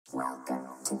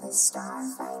to the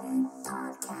Starfighter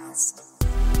Podcast.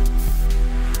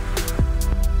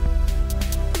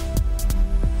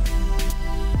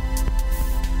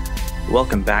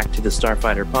 Welcome back to the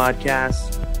Starfighter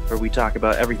Podcast, where we talk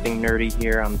about everything nerdy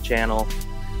here on the channel.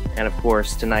 And of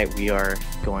course, tonight we are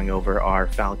going over our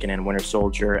Falcon and Winter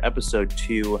Soldier Episode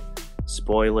 2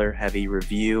 spoiler-heavy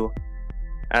review.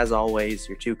 As always,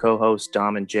 your two co-hosts,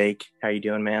 Dom and Jake. How you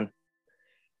doing, man?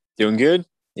 Doing good.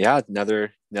 Yeah,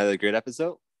 another great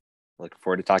episode. Looking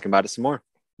forward to talking about it some more.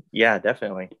 Yeah,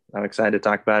 definitely. I'm excited to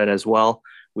talk about it as well.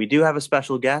 We do have a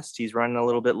special guest. He's running a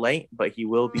little bit late, but he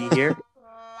will be here.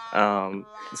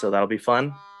 So that'll be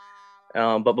fun.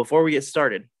 But before we get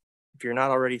started, if you're not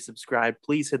already subscribed,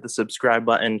 please hit the subscribe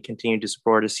button. Continue to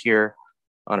support us here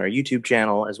on our YouTube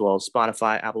channel, as well as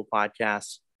Spotify, Apple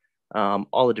Podcasts,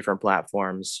 all the different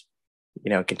platforms.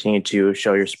 Continue to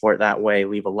show your support that way.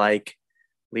 Leave a like,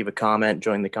 leave a comment,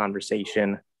 join the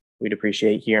conversation. We'd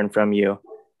appreciate hearing from you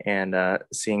and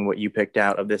seeing what you picked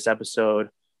out of this episode,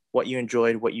 what you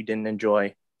enjoyed, what you didn't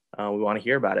enjoy. We want to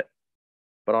hear about it.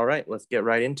 But all right, let's get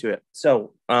right into it.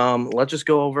 So let's just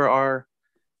go over our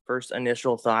first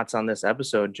initial thoughts on this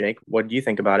episode. Jake, what do you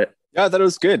think about it? Yeah, I thought it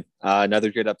was good.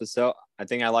 Another good episode. I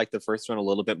think I liked the first one a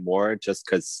little bit more just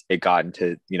because it got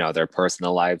into, their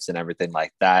personal lives and everything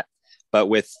like that. But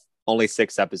with only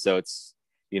 6 episodes,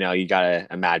 you got to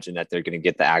imagine that they're going to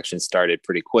get the action started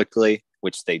pretty quickly,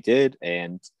 which they did.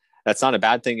 And that's not a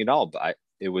bad thing at all. But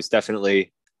it was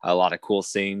definitely a lot of cool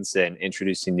scenes and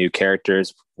introducing new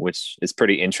characters, which is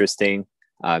pretty interesting.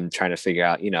 Trying to figure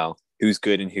out, who's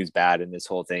good and who's bad. And this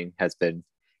whole thing has been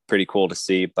pretty cool to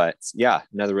see. But yeah,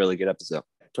 another really good episode.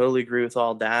 Totally agree with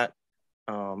all that.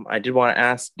 I did want to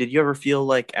ask, did you ever feel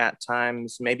like at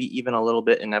times, maybe even a little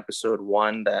bit in episode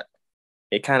 1, that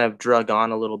it kind of drug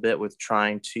on a little bit with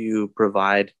trying to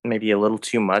provide maybe a little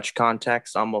too much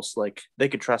context, almost like they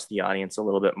could trust the audience a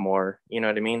little bit more? You know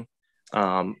what I mean?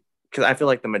 Because I feel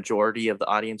like the majority of the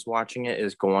audience watching it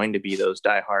is going to be those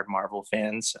diehard Marvel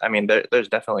fans. I mean, there's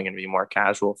definitely going to be more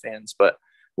casual fans, but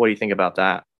what do you think about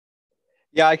that?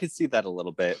 Yeah, I could see that a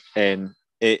little bit. And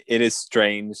it is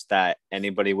strange that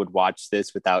anybody would watch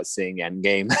this without seeing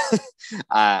Endgame.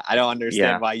 I don't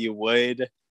understand why you would.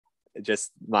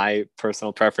 Just my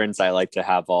personal preference. I like to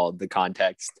have all the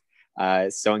context.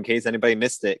 So in case anybody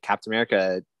missed it, Captain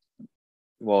America,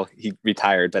 well, he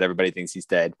retired, but everybody thinks he's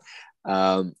dead.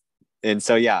 And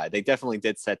so, yeah, they definitely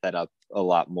did set that up a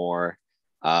lot more.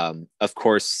 Of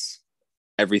course,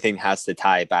 everything has to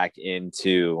tie back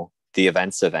into the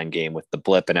events of Endgame with the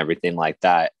blip and everything like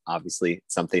that. Obviously,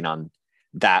 something on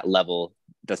that level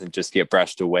doesn't just get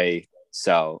brushed away.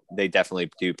 So they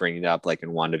definitely do bring it up like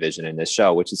in WandaVision in this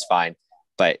show, which is fine.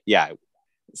 But yeah,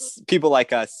 people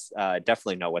like us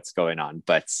definitely know what's going on.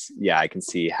 But yeah, I can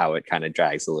see how it kind of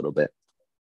drags a little bit.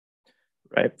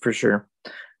 Right, for sure.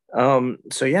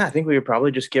 So yeah, I think we would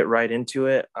probably just get right into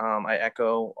it. I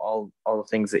echo all the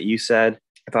things that you said.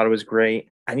 I thought it was great.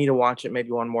 I need to watch it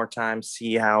maybe one more time,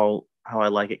 see how I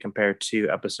like it compared to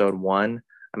episode 1.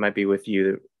 I might be with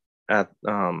you there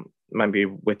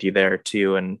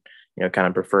too, and kind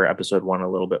of prefer episode 1 a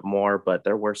little bit more. But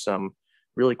there were some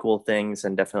really cool things,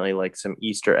 and definitely like some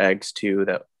Easter eggs too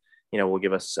that will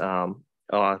give us a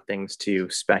lot of things to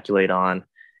speculate on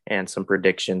and some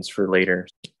predictions for later.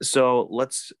 So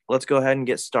let's go ahead and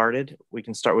get started. We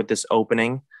can start with this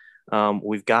opening.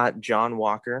 We've got John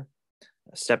Walker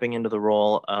stepping into the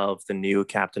role of the new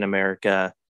Captain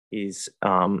America. He's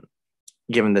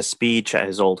given the speech at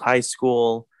his old high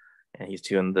school, and he's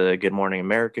doing the Good Morning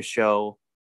America show.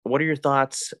 What are your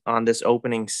thoughts on this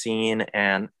opening scene?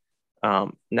 And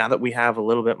now that we have a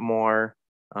little bit more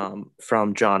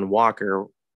from John Walker,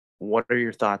 what are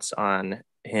your thoughts on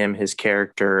him, his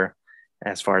character,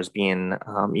 as far as being,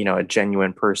 a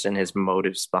genuine person, his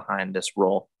motives behind this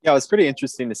role? Yeah, it was pretty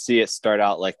interesting to see it start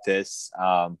out like this,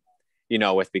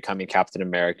 with becoming Captain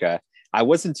America. I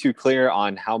wasn't too clear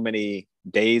on how many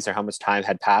days or how much time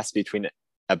had passed between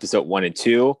episode 1 and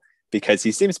 2, because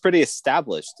he seems pretty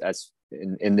established as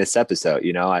in this episode,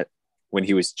 when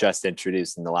he was just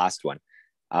introduced in the last one.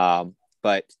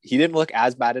 But he didn't look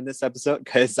as bad in this episode,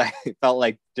 because I felt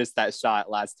like just that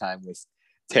shot last time was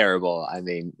terrible. I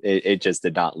mean, it just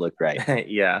did not look right.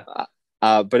 Yeah.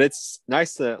 But it's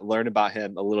nice to learn about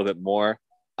him a little bit more.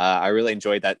 I really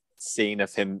enjoyed that scene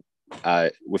of him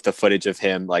with the footage of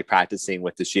him like practicing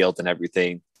with the shield and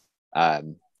everything.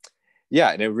 And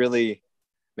it really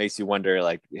makes you wonder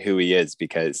like who he is,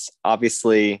 because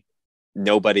obviously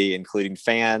nobody, including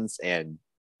fans and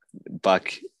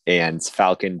Buck and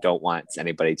Falcon, don't want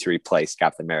anybody to replace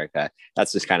Captain America.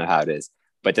 That's just kind of how it is.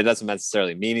 But that doesn't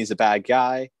necessarily mean he's a bad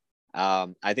guy.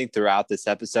 I think throughout this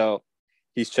episode,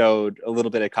 he showed a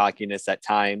little bit of cockiness at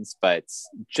times, but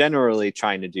generally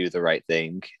trying to do the right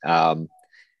thing. And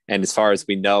as far as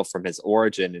we know from his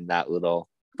origin in that little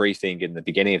briefing in the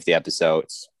beginning of the episode,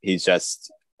 he's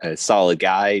just a solid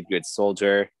guy, good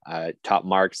soldier, top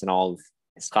marks in all of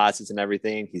his classes and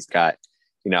everything. He's got,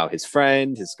 his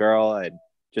friend, his girl, and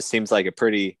just seems like a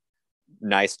pretty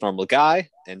nice, normal guy.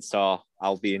 And so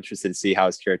I'll be interested to see how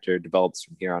his character develops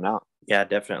from here on out. Yeah,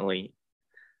 definitely.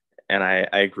 And I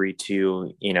agree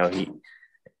too.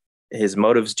 His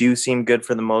motives do seem good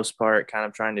for the most part, kind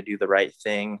of trying to do the right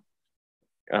thing.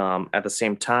 At the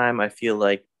same time, I feel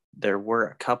like there were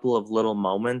a couple of little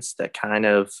moments that kind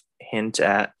of hint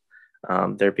at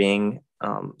there being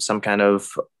some kind of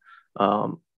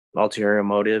ulterior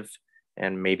motive,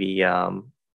 and maybe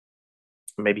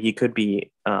he could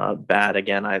be bad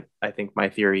again. I think my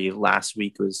theory last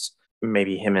week was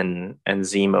maybe him and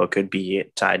Zemo could be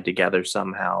tied together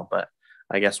somehow, but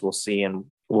I guess we'll see, and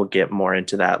we'll get more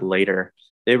into that later.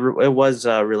 It was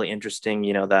really interesting,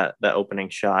 that opening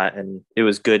shot, and it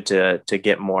was good to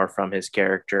get more from his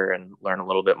character and learn a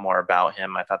little bit more about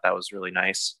him. I thought that was really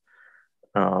nice.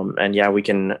 And yeah, we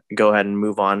can go ahead and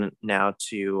move on now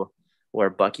to where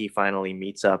Bucky finally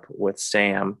meets up with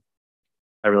Sam.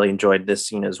 I really enjoyed this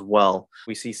scene as well.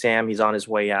 We see Sam, he's on his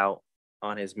way out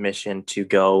on his mission to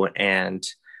go, and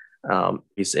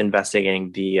he's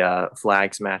investigating the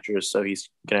flag smashers. So he's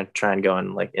going to try and go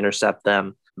and intercept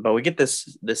them. But we get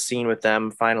this scene with them,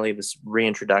 finally, this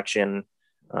reintroduction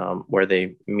where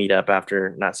they meet up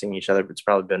after not seeing each other. It's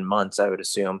probably been months, I would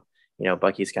assume.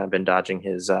 Bucky's kind of been dodging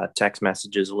his text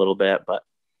messages a little bit, but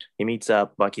he meets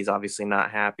up. Bucky's obviously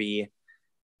not happy.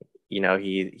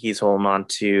 He's holding on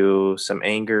to some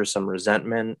anger, some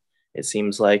resentment, it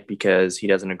seems like, because he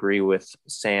doesn't agree with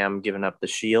Sam giving up the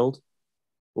shield.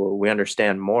 Well, we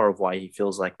understand more of why he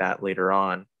feels like that later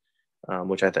on,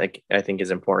 which I think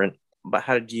is important. But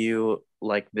how did you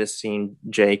like this scene,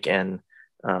 Jake? And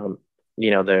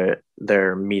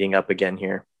they're meeting up again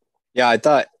here. Yeah, I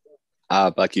thought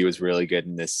Bucky was really good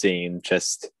in this scene.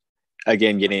 Just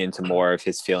again, getting into more of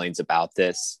his feelings about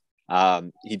this.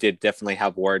 He did definitely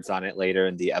have words on it later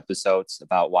in the episodes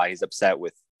about why he's upset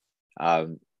with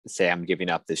Sam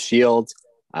giving up the shield.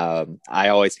 I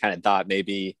always kind of thought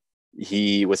maybe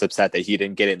he was upset that he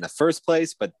didn't get it in the first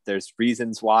place, but there's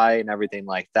reasons why and everything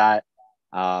like that.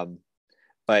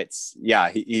 But yeah,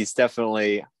 he's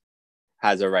definitely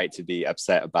has a right to be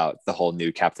upset about the whole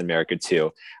new Captain America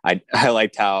too. I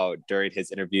liked how during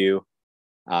his interview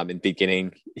in the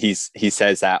beginning, he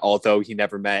says that although he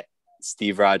never met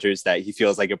Steve Rogers, that he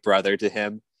feels like a brother to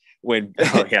him when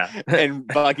and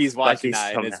Bucky's watching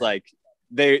that, and it's like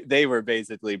they were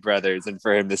basically brothers, and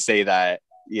for him to say that,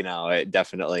 it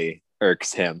definitely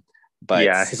irks him. But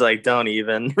yeah, he's like, don't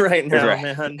even right now, right,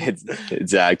 man.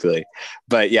 Exactly.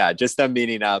 But yeah, just them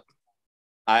meeting up.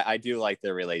 I do like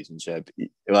their relationship.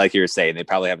 Like you were saying, they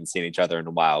probably haven't seen each other in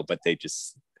a while, but they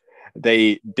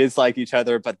dislike each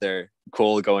other, but they're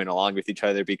cool going along with each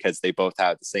other because they both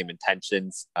have the same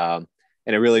intentions. And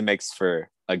it really makes for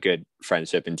a good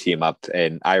friendship and team up.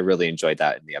 And I really enjoyed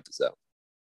that in the episode.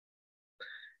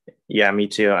 Yeah, me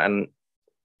too. And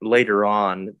later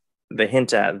on, they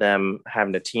hint at them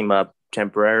having to team up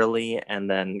temporarily and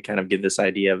then kind of give this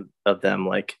idea of them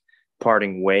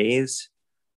parting ways.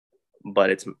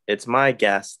 But it's my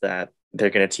guess that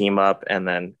they're going to team up and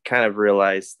then kind of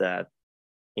realize that,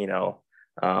 that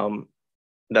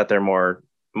they're more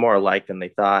alike than they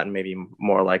thought, and maybe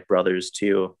more like brothers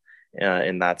too,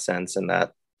 in that sense, and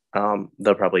that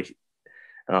they'll probably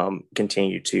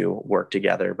continue to work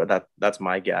together. But that's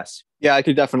my guess. Yeah, I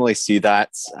could definitely see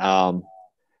that.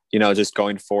 Just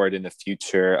going forward in the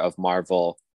future of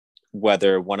Marvel,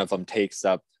 whether one of them takes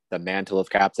up the mantle of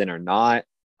Captain or not,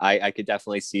 I could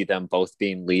definitely see them both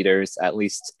being leaders, at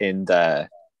least in the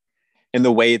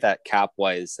way that Cap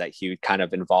was, that he kind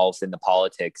of involved in the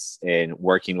politics and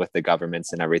working with the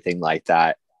governments and everything like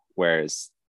that, whereas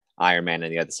Iron Man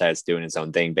on the other side is doing his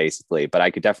own thing basically. But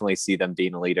I could definitely see them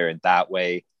being a leader in that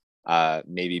way,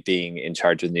 maybe being in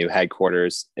charge of the new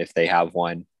headquarters if they have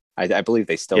one. I believe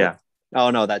they still. Yeah.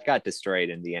 Oh no, that got destroyed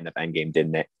in the end of Endgame,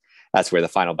 didn't it? That's where the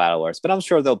final battle was. But I'm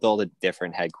sure they'll build a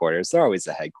different headquarters. They're always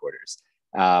the headquarters.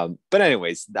 But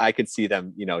anyways, I could see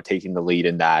them, taking the lead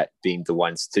in that, being the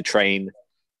ones to train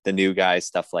the new guys,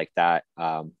 stuff like that.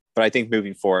 But I think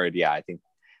moving forward, yeah,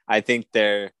 I think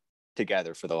they're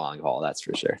together for the long haul. That's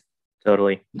for sure.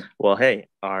 Totally. Well, hey,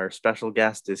 our special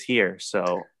guest is here,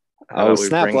 so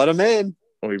snap! Let him in.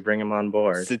 We bring him on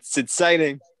board. It's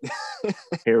exciting.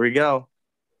 Here we go.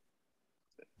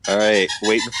 All right,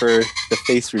 waiting for the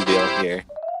face reveal here.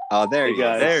 Oh, there Hey he is.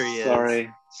 guys, There he is.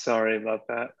 sorry about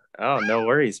that. Oh, no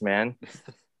worries, man.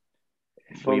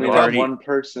 If We've only already- that one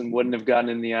person wouldn't have gotten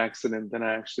in the accident, then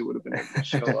I actually would have been able to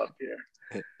show up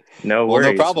here. No Well,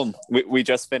 worries. no problem. We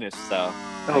just finished, so.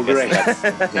 Oh, I guess great.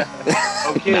 that's-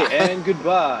 yeah. Okay, and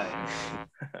goodbye.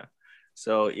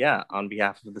 So yeah, on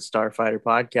behalf of the Starfighter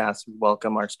podcast, we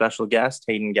welcome our special guest,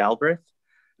 Hayden Galbraith.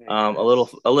 A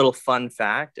little fun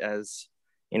fact, as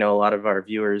you know, a lot of our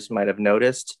viewers might have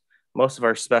noticed, most of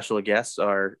our special guests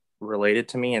are related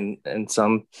to me in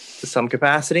some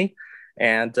capacity,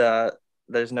 and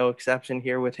there's no exception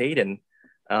here with Hayden.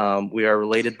 We are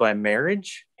related by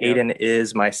marriage. Yep. Hayden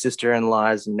is my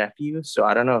sister-in-law's nephew, so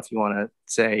I don't know if you want to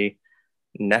say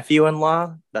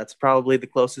nephew-in-law. That's probably the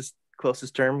closest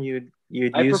term you'd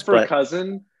I use. prefer But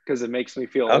cousin because it makes me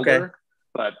feel Okay. older,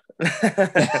 but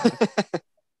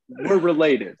we're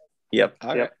related. Yep.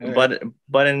 All right.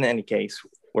 But in any case,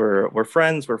 we're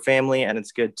friends, we're family, and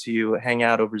it's good to hang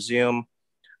out over Zoom,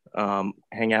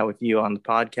 hang out with you on the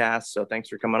podcast. So thanks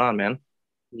for coming on, man.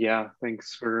 Yeah,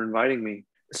 thanks for inviting me.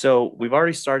 So we've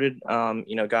already started, gone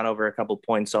over a couple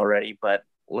points already, but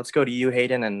let's go to you,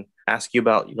 Hayden, and ask you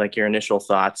about like your initial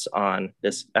thoughts on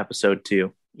this episode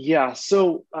 2. Yeah,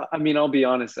 so I'll be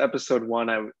honest. Episode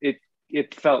 1,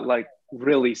 it felt like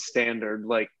really standard.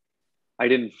 Like I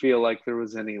didn't feel like there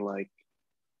was any like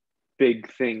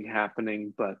big thing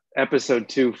happening. But episode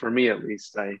 2, for me at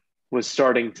least, I was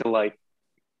starting to like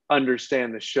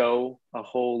understand the show a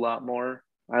whole lot more.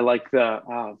 I like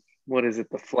the what is it?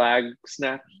 The flag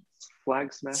smashers.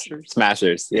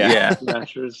 Smashers. Yeah.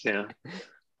 Smashers. Yeah.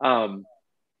 Well,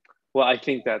 I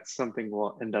think that's something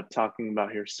we'll end up talking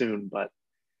about here soon, but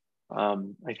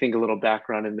I think a little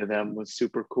background into them was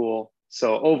super cool.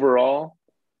 So overall,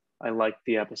 I liked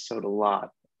the episode a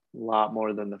lot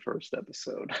more than the first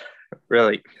episode.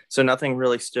 Really? So nothing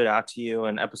really stood out to you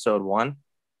in episode 1?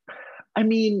 I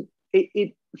mean,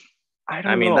 it I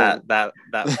don't know. that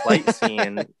flight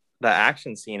scene, the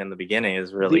action scene in the beginning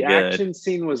is really the good. action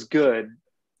scene was good,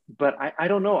 but I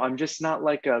don't know. I'm just not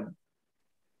like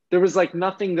there was like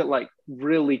nothing that like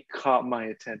really caught my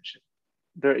attention.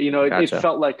 There, it Gotcha.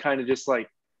 felt like kind of just like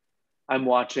I'm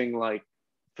watching like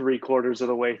 3/4 of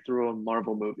the way through a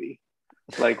Marvel movie.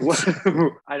 Like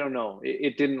I don't know.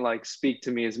 It didn't like speak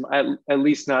to me at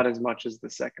least not as much as the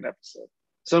second episode.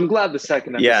 So I'm glad the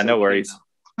second episode. Yeah, no worries.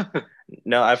 came out.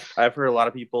 No, I've heard a lot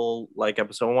of people like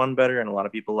episode 1 better, and a lot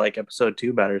of people like episode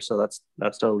 2 better. So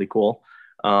that's totally cool.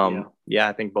 Yeah,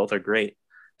 I think both are great.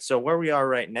 So where we are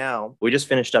right now, we just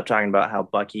finished up talking about how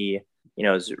Bucky,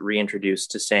 is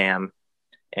reintroduced to Sam,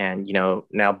 and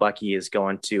now Bucky is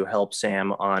going to help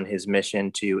Sam on his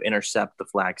mission to intercept the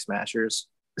Flag Smashers.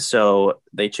 So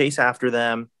they chase after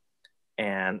them,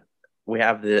 and we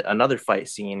have another fight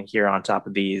scene here on top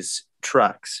of these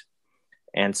trucks.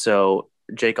 And so,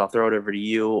 Jake, I'll throw it over to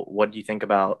you. What do you think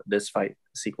about this fight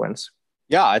sequence?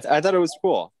 Yeah, I thought it was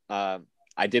cool.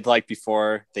 I did like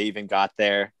before they even got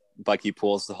there, Bucky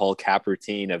pulls the whole Cap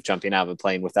routine of jumping out of a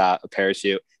plane without a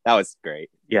parachute. That was great.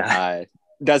 Yeah.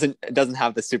 Doesn't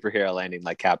have the superhero landing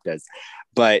like Cap does.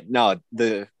 But no,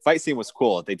 the fight scene was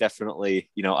cool. They definitely,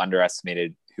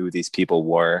 underestimated who these people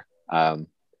were.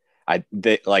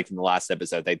 They, like in the last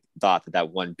episode, they thought that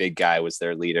one big guy was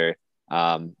their leader.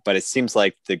 But it seems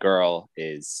like the girl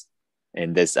is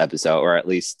in this episode, or at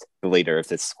least the leader of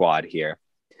this squad here.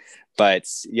 But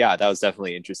yeah, that was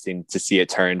definitely interesting to see it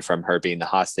turn from her being the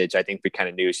hostage. I think we kind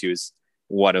of knew she was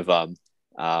one of them.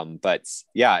 But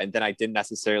yeah, and then I didn't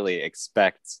necessarily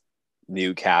expect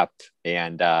New Cap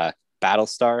and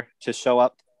Battlestar to show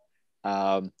up.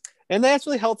 And they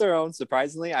actually held their own,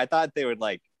 surprisingly. I thought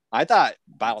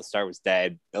Battlestar was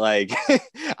dead. Like,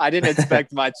 I didn't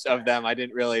expect much of them. I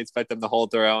didn't really expect them to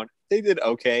hold their own. They did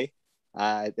okay.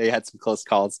 They had some close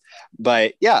calls.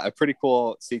 But yeah, a pretty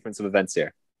cool sequence of events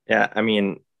here. Yeah, I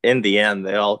mean, in the end,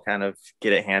 they all kind of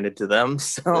get it handed to them.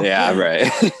 So yeah, right.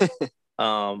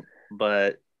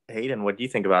 But Hayden, what do you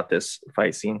think about this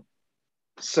fight scene?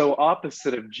 So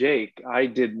opposite of Jake, I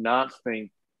did not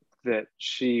think that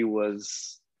she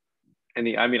was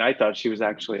I thought she was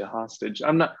actually a hostage.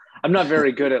 I'm not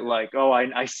very good at like,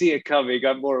 I see it coming.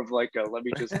 I'm more of like let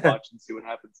me just watch and see what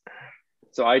happens.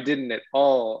 So I didn't at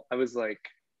all. I was like,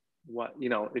 what,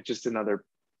 it's just another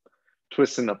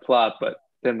twist in the plot. But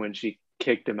then when she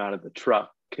kicked Bucky out of the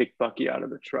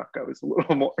truck, I was a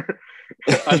little more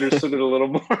understood it a little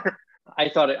more. I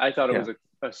thought it was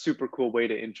a super cool way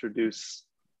to introduce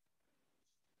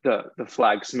the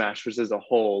Flag Smashers as a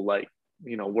whole, like,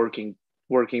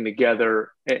 working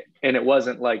together. And it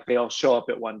wasn't like they all show up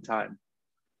at one time.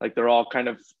 Like they're all kind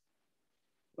of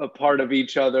a part of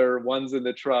each other. One's in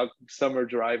the truck, some are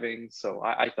driving. So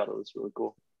I thought it was really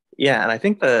cool. Yeah, and I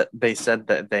think that they said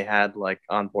that they had like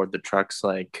on board the trucks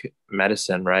like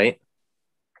medicine, right?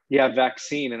 Yeah,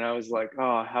 vaccine. And I was like,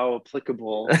 oh, how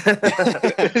applicable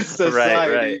Right.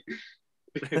 society.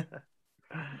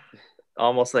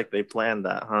 Almost like they planned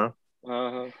that, huh?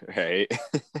 Uh-huh. Right.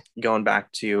 Going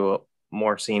back to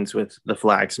more scenes with the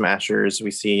Flag Smashers,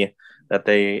 we see that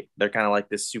they're kind of like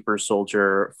this super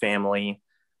soldier family.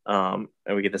 And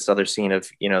we get this other scene of,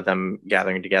 them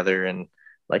gathering together in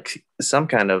like some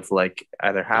kind of like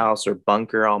either house or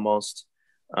bunker almost.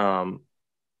 And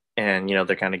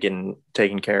they're kind of getting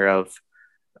taken care of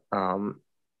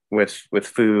with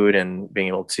food and being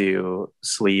able to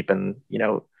sleep and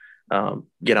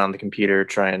get on the computer,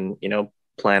 try and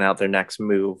plan out their next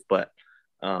move. But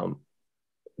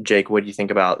Jake, what do you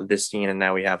think about this scene? And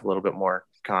now we have a little bit more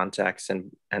context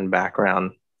and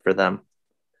background for them.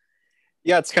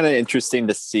 Yeah, it's kind of interesting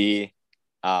to see.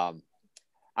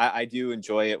 I do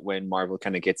enjoy it when Marvel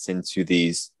kind of gets into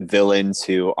these villains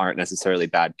who aren't necessarily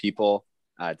bad people.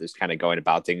 Just kind of going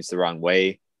about things the wrong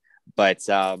way. But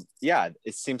yeah,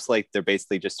 it seems like they're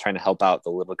basically just trying to help out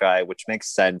the little guy, which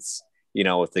makes sense,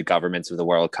 with the governments of the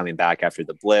world coming back after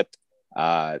the blip.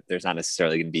 There's not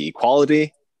necessarily going to be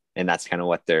equality, and that's kind of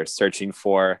what they're searching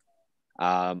for.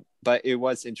 But it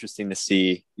was interesting to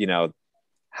see,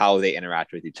 how they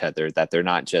interact with each other, that they're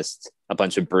not just a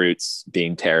bunch of brutes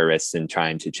being terrorists and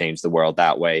trying to change the world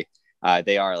that way.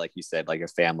 They are, like you said, like a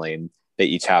family, and they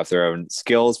each have their own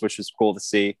skills, which is cool to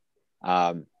see.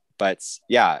 But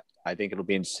yeah, I think it'll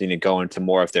be interesting to go into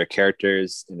more of their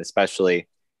characters, and especially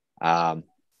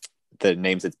the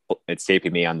names it's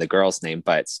escaping me on the girl's name,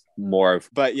 but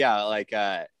yeah, like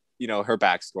her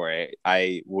backstory.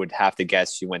 I would have to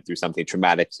guess she went through something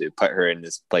traumatic to put her in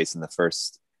this place in the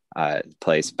first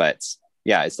place. But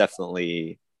yeah, it's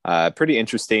definitely pretty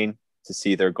interesting to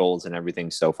see their goals and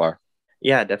everything so far.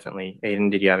 Yeah, definitely.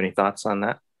 Aiden, did you have any thoughts on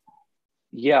that?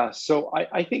 Yeah, so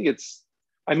I think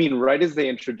right as they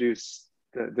introduce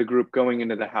the group going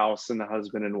into the house, and the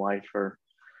husband and wife are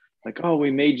like, oh,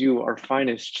 we made you our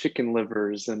finest chicken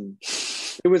livers. And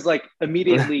it was like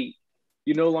immediately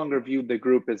you no longer viewed the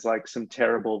group as like some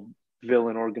terrible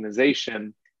villain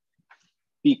organization,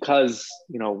 because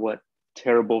what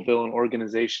terrible villain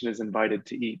organization is invited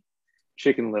to eat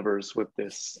chicken livers with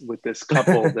this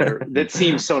couple there that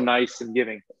seems so nice and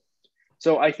giving.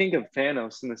 So I think of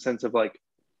Thanos in the sense of like,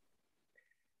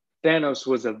 Thanos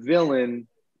was a villain,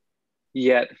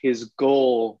 yet his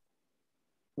goal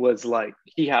was like,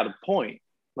 he had a point,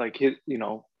 like his,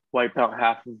 wipe out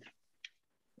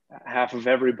half of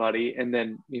everybody, and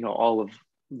then all of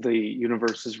the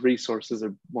universe's resources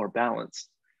are more balanced.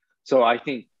 So I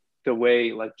think the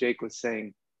way, like Jake was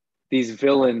saying, these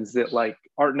villains that like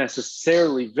aren't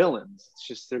necessarily villains, it's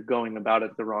just they're going about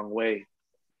it the wrong way.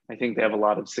 I think they have a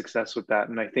lot of success with that,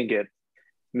 and I think it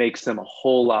makes them a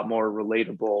whole lot more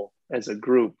relatable as a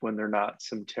group when they're not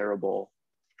some terrible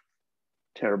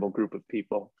group of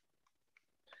people.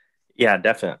 Yeah,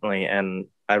 definitely. And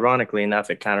ironically enough,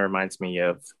 it kind of reminds me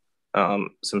of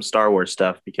some Star Wars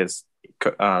stuff, because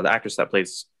the actress that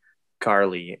plays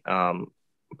Carly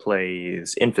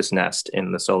plays Infus Nest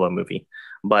in the Solo movie.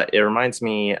 But it reminds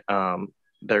me,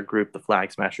 their group, the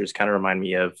Flag Smashers, kind of remind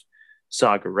me of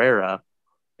Saw Gerrera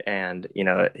and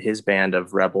his band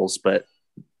of rebels. But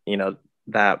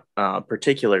that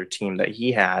particular team that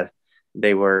he had,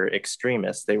 they were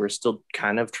extremists. They were still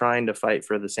kind of trying to fight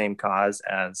for the same cause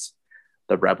as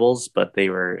the rebels, but they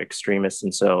were extremists,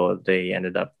 and so they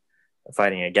ended up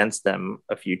fighting against them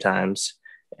a few times.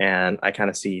 And I kind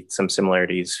of see some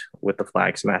similarities with the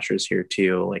Flag Smashers here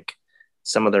too. Like,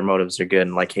 some of their motives are good,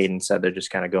 and like Hayden said, they're just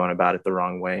kind of going about it the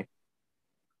wrong way.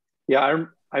 Yeah,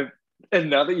 and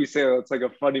now that you say that, it's like a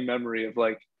funny memory of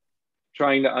like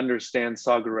trying to understand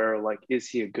Saw Gerrera. Like, is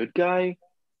he a good guy?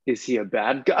 Is he a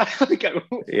bad guy? Like, I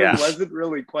wasn't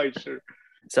really quite sure.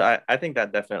 So I think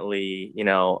that definitely,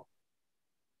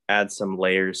 adds some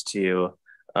layers to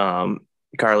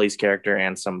Carly's character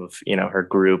and some of, her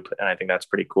group. And I think that's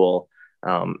pretty cool,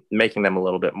 making them a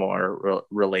little bit more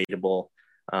relatable.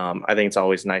 I think it's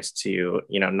always nice to,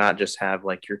 not just have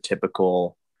like your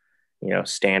typical,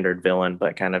 standard villain,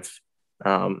 but kind of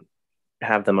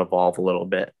have them evolve a little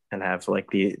bit and have like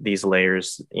these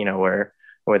layers,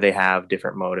 where they have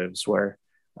different motives, where,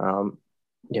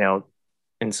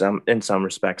 in some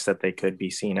respects that they could be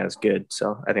seen as good.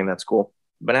 So I think that's cool.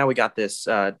 But now we got this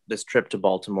trip to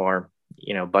Baltimore.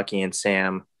 Bucky and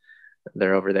Sam,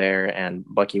 they're over there, and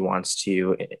Bucky wants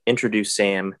to introduce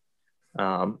Sam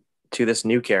to this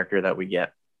new character that we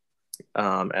get.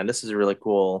 And this is a really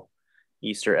cool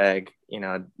Easter egg.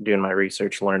 Doing my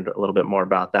research, learned a little bit more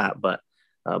about that. But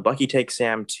Bucky takes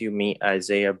Sam to meet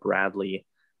Isaiah Bradley,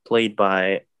 played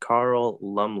by Carl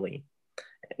Lumley.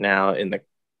 Now, in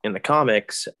the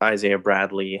comics, Isaiah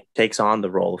Bradley takes on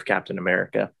the role of Captain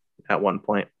America at one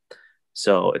point.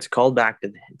 So it's called back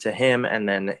to him, and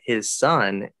then his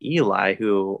son, Eli,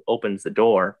 who opens the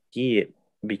door, he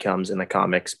becomes in the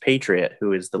comics Patriot,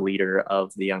 who is the leader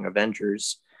of the Young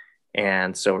Avengers.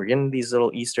 And so we're getting these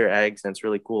little Easter eggs, and it's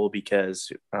really cool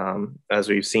because as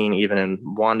we've seen even in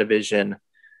WandaVision,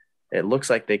 it looks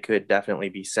like they could definitely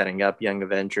be setting up Young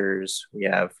Avengers. We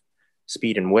have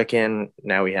Speed and Wiccan.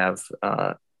 Now we have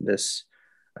this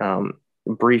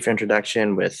brief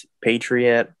introduction with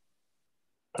Patriot,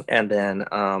 and then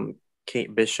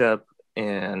Kate Bishop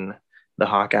in the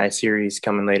Hawkeye series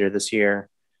coming later this year.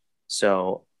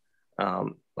 So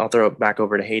I'll throw it back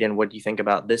over to Hayden. What do you think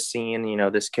about this scene?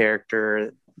 This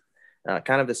character,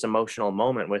 kind of this emotional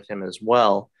moment with him as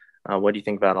well. What do you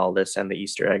think about all this and the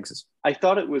Easter eggs? I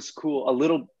thought it was cool a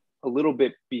little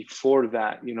bit before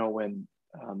that, when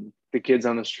the kids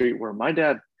on the street were, my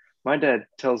dad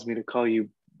tells me to call you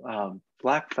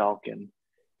Black Falcon.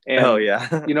 And, oh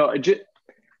yeah.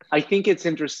 I think it's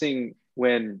interesting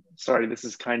when, sorry, this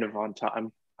is kind of on top.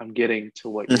 I'm getting to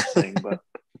what you're saying, but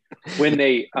when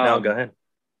they, no, go ahead.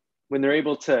 When they're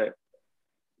able to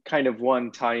kind of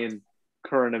tie in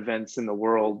current events in the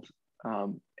world,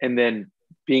 and then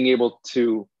being able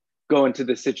to go into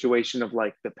the situation of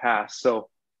like the past. So,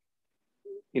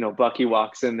 Bucky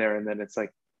walks in there, and then it's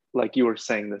like you were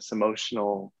saying, this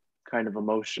emotional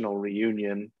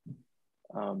reunion,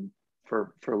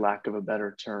 for lack of a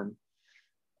better term.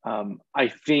 I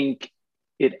think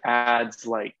it adds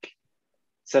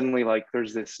suddenly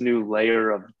there's this new layer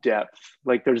of depth.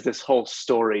 There's this whole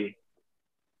story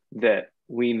that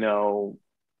we know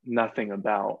nothing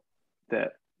about,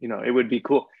 that, it would be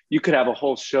cool. You could have a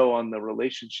whole show on the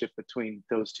relationship between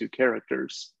those two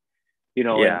characters,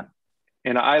 Yeah.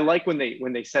 And I like when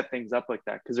they set things up like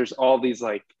that, because there's all these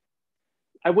I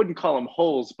wouldn't call them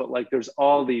holes, but there's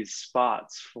all these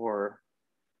spots for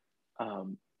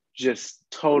just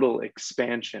total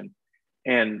expansion.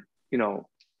 And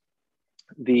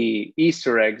the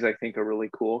Easter eggs, I think, are really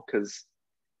cool, because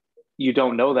you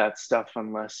don't know that stuff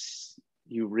unless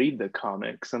you read the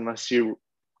comics, unless you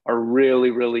are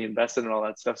really, really invested in all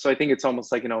that stuff. So I think it's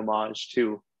almost like an homage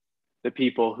to the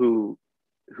people who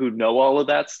know all of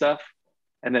that stuff.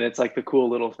 And then it's the cool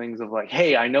little things of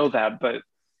hey, I know that, but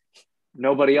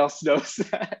nobody else knows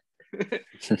that.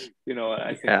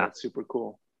 I think that's super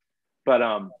cool.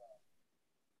 But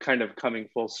kind of coming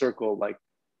full circle,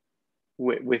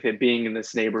 with it being in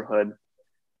this neighborhood,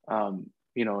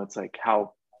 it's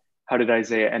how did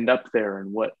Isaiah end up there,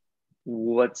 and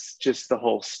what's just the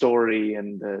whole story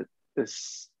and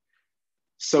this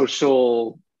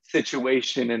social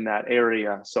situation in that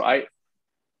area. So I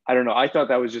don't know. I thought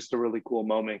that was just a really cool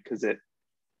moment, because it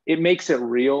makes it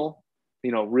real,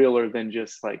 realer than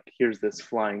just here's this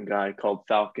flying guy called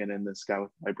Falcon and this guy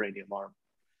with a vibranium arm.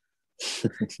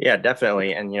 Yeah,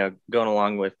 definitely. And going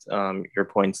along with your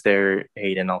points there,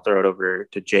 Hayden, I'll throw it over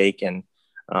to Jake, and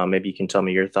maybe you can tell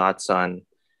me your thoughts on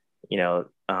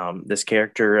this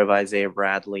character of Isaiah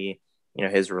Bradley,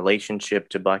 his relationship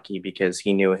to Bucky, because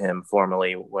he knew him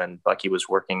formerly when Bucky was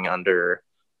working under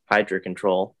Hydra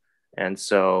control. And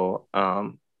so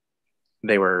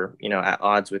they were, at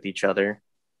odds with each other.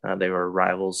 They were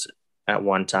rivals at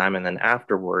one time. And then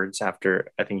afterwards, I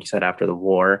think he said after the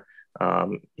war,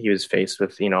 he was faced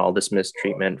with, all this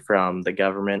mistreatment from the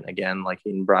government. Again, like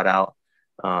Eden brought out,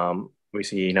 we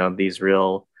see, these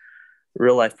real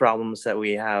life problems that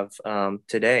we have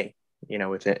today,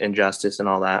 with injustice and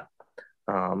all that.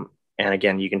 And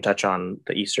again, you can touch on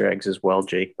the Easter eggs as well,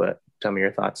 Jake, but tell me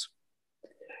your thoughts.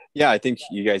 Yeah, I think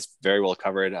you guys very well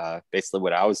covered basically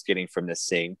what I was getting from this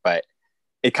scene, but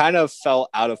it kind of fell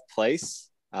out of place.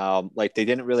 They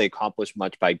didn't really accomplish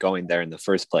much by going there in the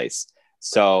first place.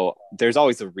 So there's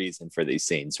always a reason for these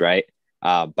scenes, right?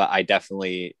 But I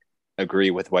definitely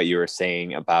agree with what you were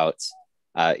saying about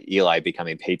Eli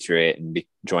becoming Patriot and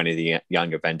joining the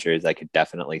Young Avengers. I could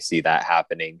definitely see that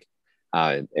happening.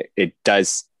 It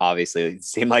does obviously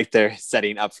seem like they're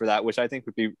setting up for that, which I think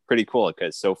would be pretty cool,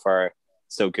 because so far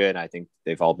so good. I think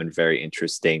they've all been very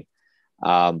interesting.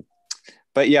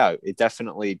 But yeah, it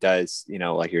definitely does,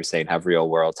 like you're saying, have real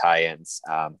world tie-ins.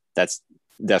 That's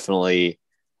definitely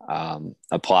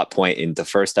a plot point in the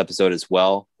first episode as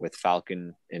well, with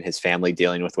Falcon and his family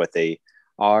dealing with what they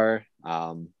are.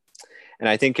 And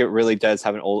I think it really does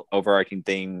have an overarching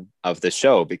thing of the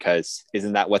show, because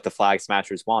isn't that what the Flag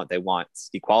Smashers want? They want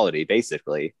equality,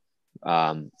 basically.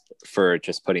 for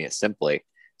just putting it simply.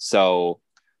 So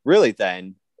really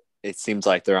then it seems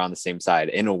like they're on the same side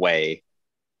in a way,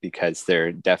 because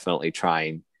they're definitely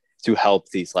trying to help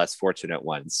these less fortunate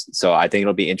ones. So I think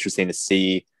it'll be interesting to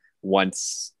see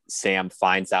once Sam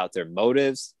finds out their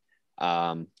motives.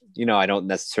 I don't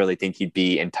necessarily think he'd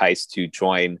be enticed to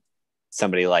join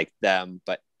somebody like them,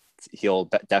 but he'll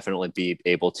definitely be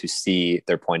able to see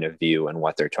their point of view and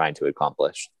what they're trying to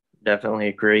accomplish. Definitely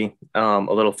agree. A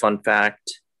little fun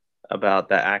fact about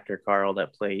that actor Carl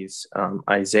that plays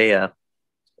Isaiah.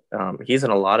 He's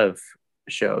in a lot of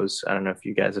shows. I don't know if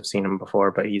you guys have seen him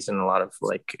before, but he's in a lot of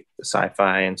like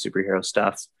sci-fi and superhero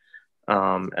stuff.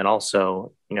 And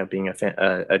also, being a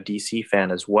DC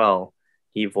fan as well,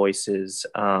 he voices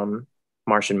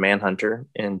Martian Manhunter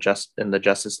in the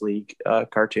Justice League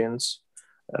cartoons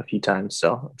a few times.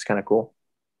 So it's kind of cool.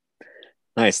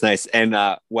 Nice.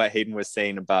 And what Hayden was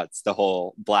saying about the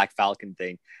whole Black Falcon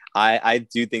thing, I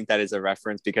do think that is a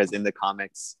reference, because in the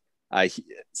comics,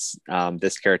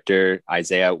 this character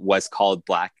Isaiah was called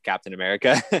Black Captain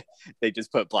America. They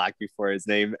just put Black before his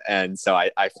name, and so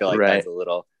I feel like that's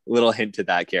a little hint to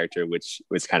that character, which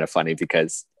was kind of funny,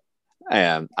 because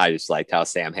I just liked how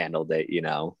Sam handled it,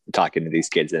 talking to these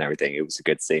kids and everything. It was a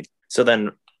good scene. So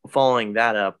then following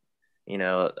that up,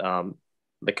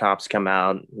 the cops come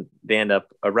out. They end up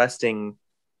arresting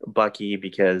Bucky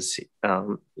because he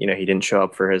didn't show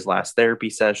up for his last therapy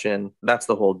session. That's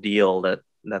the whole deal that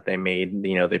they made.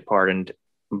 They pardoned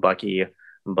Bucky,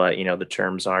 but the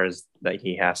terms are is that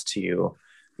he has to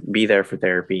be there for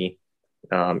therapy.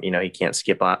 He can't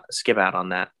skip out on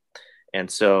that. And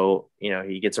so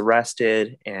he gets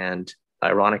arrested, and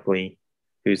ironically,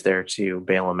 who's there to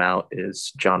bail him out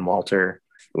is John Walter.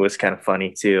 It was kind of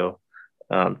funny too,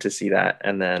 to see that.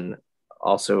 And then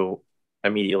also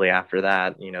immediately after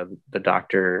that, the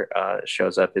doctor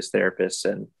shows up, his therapist,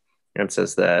 and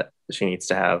says that she needs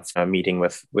to have a meeting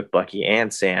with Bucky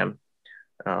and Sam.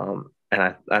 And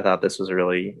I thought this was a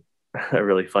really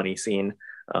funny scene.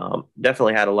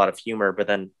 Definitely had a lot of humor, but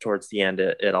then towards the end,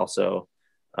 it also,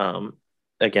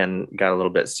 again, got a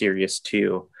little bit serious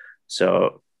too.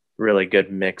 So really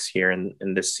good mix here in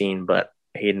this scene. But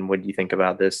Hayden, what do you think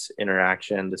about this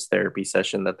interaction, this therapy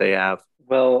session that they have?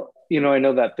 Well, I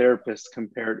know that therapist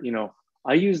compared,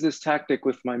 I use this tactic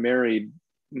with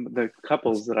the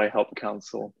couples that I help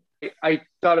counsel. I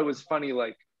thought it was funny,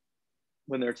 like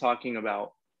when they're talking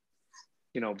about,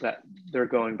 that they're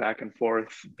going back and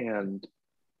forth, and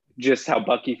just how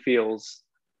Bucky feels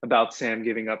about Sam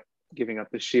giving up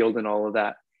the shield and all of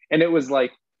that. And it was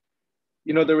like,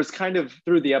 there was kind of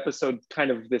through the episode, kind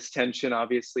of this tension,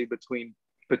 obviously, between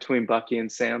Bucky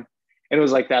and Sam. And it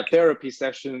was like that therapy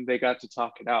session, they got to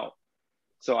talk it out.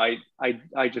 So I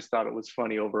just thought it was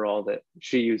funny overall that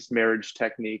she used marriage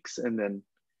techniques, and then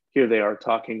here they are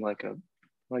talking like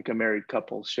a married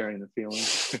couple sharing the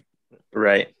feelings.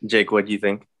 Right. Jake, what do you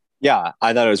think? Yeah,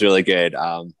 I thought it was really good.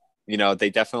 They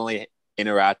definitely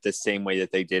interact the same way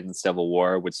that they did in Civil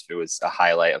War, which was a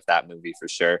highlight of that movie for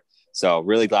sure. So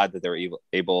really glad that they were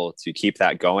able to keep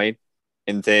that going.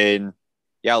 And then,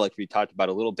 yeah, like we talked about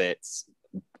a little bit,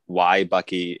 why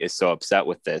Bucky is so upset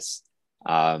with this.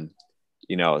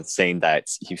 Saying that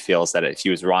he feels that if he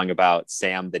was wrong about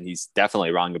Sam, then he's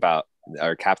definitely wrong about,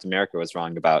 or Captain America was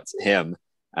wrong about him.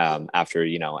 After,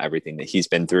 everything that he's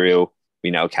been through,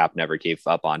 we know Cap never gave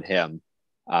up on him.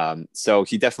 So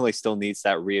he definitely still needs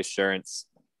that reassurance,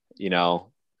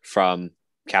 from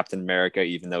Captain America,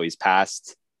 even though he's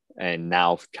passed, and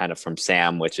now kind of from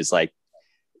Sam, which is like,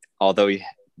 although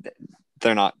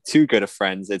they're not too good of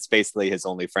friends, it's basically his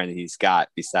only friend he's got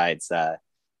besides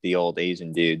the old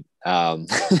Asian dude.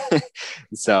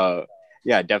 So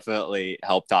yeah, definitely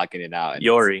help talking it out. And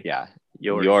Yori. Yeah.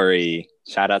 Yori.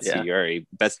 Shout out to Yuri.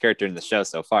 Best character in the show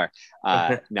so far.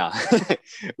 No,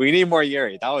 we need more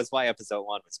Yuri. That was why episode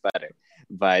 1 was better.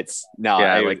 But no,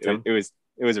 yeah, it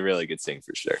was a really good scene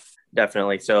for sure.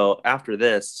 Definitely. So after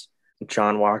this,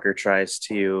 John Walker tries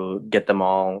to get them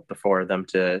all, the 4 of them,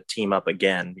 to team up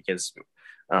again, because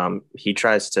he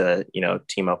tries to,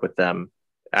 team up with them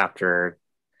after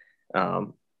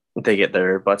they get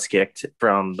their butts kicked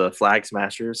from the Flag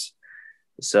Smashers.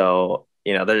 So,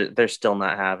 they're still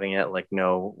not having it. Like,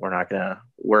 no, we're not going to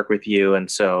work with you. And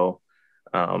so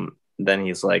then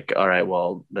he's like, all right,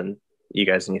 well, then you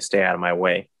guys need to stay out of my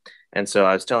way. And so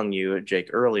I was telling you,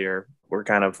 Jake, earlier, we're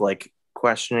kind of like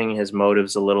questioning his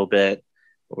motives a little bit.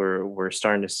 We're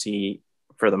starting to see,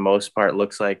 for the most part,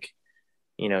 looks like,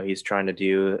 he's trying to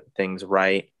do things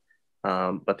right.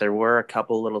 But there were a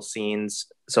couple little scenes.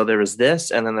 So there was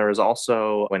this, and then there was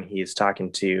also when he's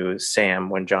talking to Sam,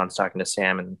 when John's talking to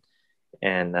Sam,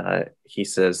 and he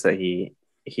says that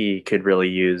he could really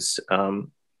use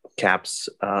Cap's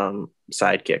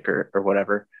sidekick or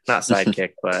whatever, not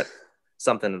sidekick, but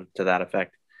something to that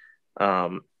effect.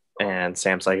 And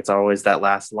Sam's like, it's always that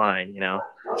last line,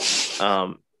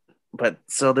 but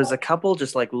so there's a couple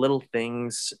just like little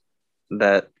things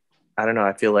that I don't know,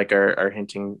 I feel like are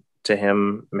hinting to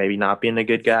him maybe not being a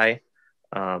good guy.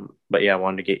 But yeah, I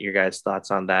wanted to get your guys'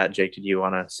 thoughts on that. Jake, did you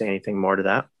want to say anything more to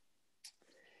that?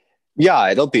 Yeah,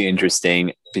 it'll be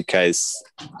interesting because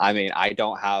I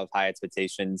don't have high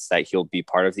expectations that he'll be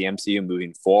part of the MCU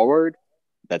moving forward.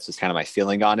 That's just kind of my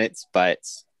feeling on it. But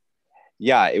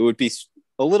yeah, it would be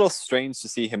a little strange to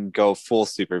see him go full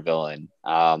supervillain.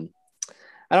 I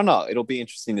don't know. It'll be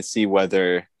interesting to see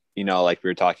whether, like we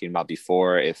were talking about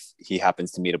before, if he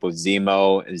happens to meet up with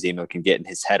Zemo and Zemo can get in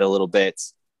his head a little bit.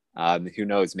 Who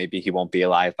knows? Maybe he won't be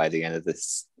alive by the end of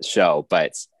this show.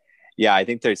 But yeah, I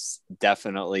think there's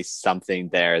definitely something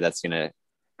there that's going to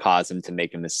cause him to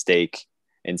make a mistake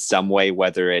in some way,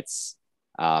 whether it's,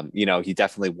 he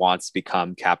definitely wants to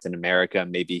become Captain America.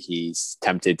 Maybe he's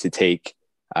tempted to take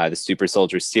the super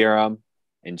soldier serum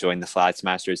and join the Flag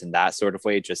Smashers in that sort of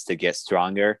way just to get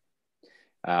stronger.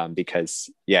 Because,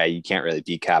 yeah, you can't really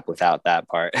be Cap without that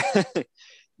part.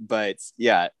 But,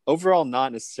 yeah, overall,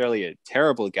 not necessarily a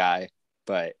terrible guy,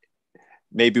 but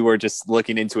maybe we're just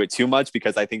looking into it too much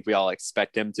because I think we all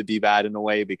expect him to be bad in a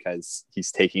way because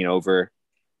he's taking over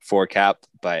for Cap.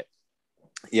 But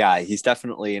yeah, he's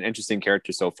definitely an interesting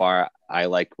character so far. I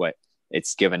like what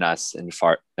it's given us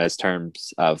as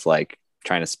terms of like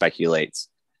trying to speculate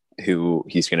who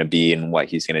he's going to be and what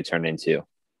he's going to turn into.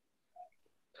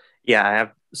 Yeah, I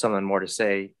have something more to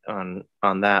say on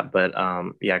that, but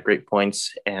yeah, great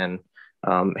points. And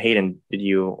Hayden, did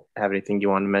you have anything you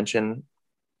want to mention?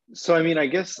 So, I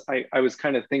guess I was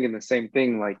kind of thinking the same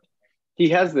thing. Like, he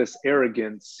has this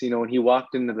arrogance, when he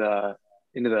walked into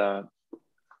the,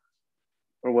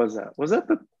 or was that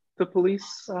the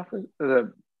police office,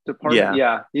 the department?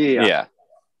 Yeah.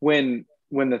 When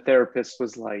the therapist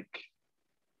was like,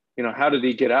 how did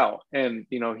he get out? And,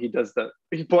 he does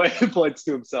he points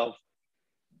to himself.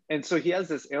 And so he has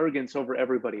this arrogance over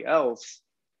everybody else,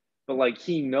 but like,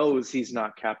 he knows he's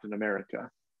not Captain America.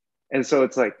 And so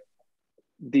it's like,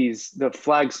 the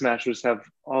Flag Smashers have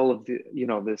all of the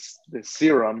this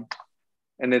serum,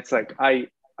 and it's like I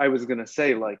was gonna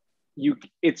say like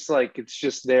it's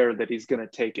just there that he's gonna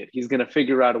take it. He's gonna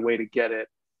figure out a way to get it,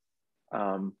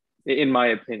 in my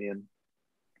opinion,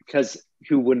 because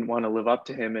who wouldn't want to live up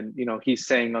to him? And he's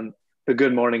saying on the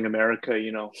Good Morning America,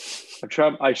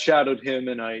 I shadowed him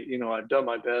and I've done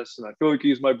my best and I feel like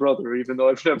he's my brother even though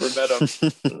I've never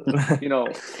met him.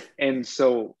 And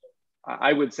so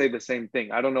I would say the same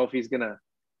thing. I don't know if he's gonna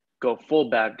go full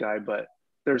bad guy, but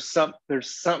there's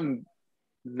something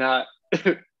not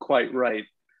quite right.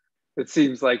 It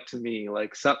seems like to me,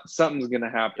 like something's gonna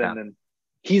happen, and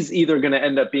he's either gonna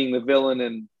end up being the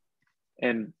villain,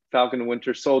 and Falcon and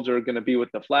Winter Soldier are gonna be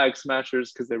with the Flag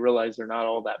Smashers because they realize they're not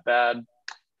all that bad.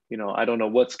 I don't know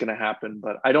what's gonna happen,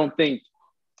 but I don't think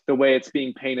the way it's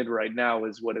being painted right now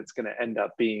is what it's gonna end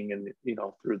up being, and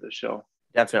through the show.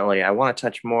 Definitely. I want to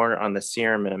touch more on the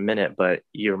serum in a minute, but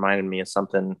you reminded me of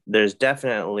something. There's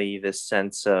definitely this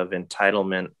sense of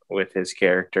entitlement with his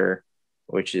character,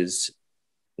 which is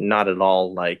not at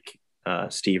all like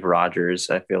Steve Rogers.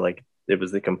 I feel like it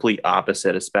was the complete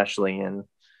opposite, especially in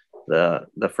the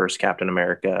first Captain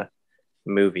America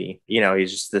movie.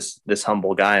 He's just this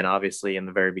humble guy, and obviously in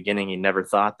the very beginning, he never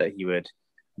thought that he would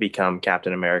become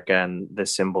Captain America and the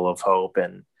symbol of hope,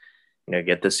 and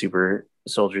get the super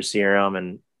soldier serum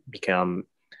and become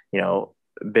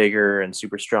bigger and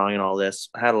super strong and all this.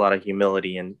 I had a lot of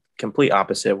humility, and complete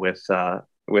opposite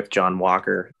with John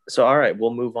Walker. So all right,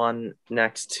 we'll move on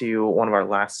next to one of our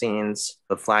last scenes.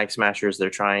 The Flag Smashers, they're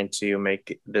trying to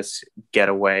make this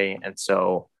getaway, and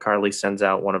so Carly sends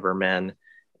out one of her men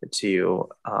to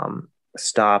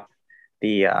stop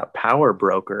the power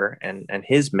broker and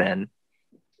his men.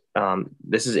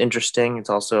 This is interesting.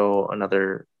 It's also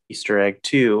another Easter egg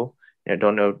too. I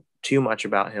don't know too much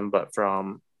about him, but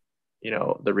from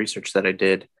the research that I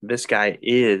did, this guy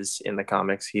is in the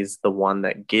comics. He's the one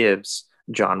that gives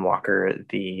John Walker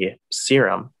the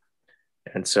serum,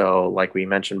 and so like we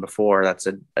mentioned before, that's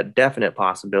a definite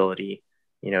possibility.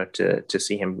 To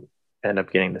see him end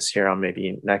up getting the serum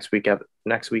maybe next week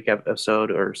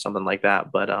episode or something like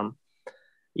that. But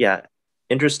yeah,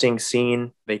 interesting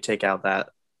scene. They take out that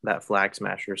Flag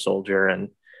Smasher soldier, and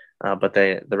but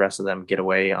the rest of them get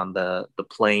away on the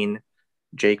plane.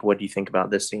 Jake, what do you think about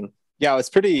this scene? Yeah,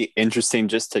 it's pretty interesting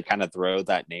just to kind of throw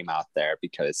that name out there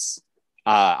because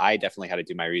I definitely had to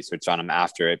do my research on him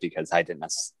after it because I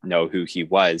didn't know who he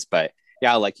was. But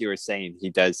yeah, like you were saying, he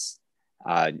does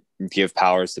give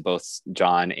powers to both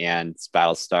John and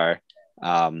Battlestar.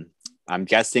 I'm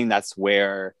guessing that's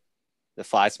where the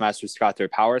Flag Smashers got their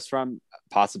powers from.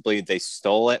 Possibly they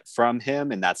stole it from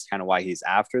him, and that's kind of why he's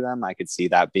after them. I could see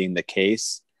that being the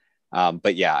case.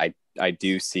 But yeah, I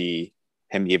do see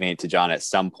him giving it to John at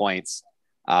some points.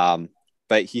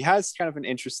 But he has kind of an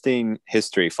interesting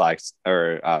history,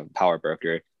 Power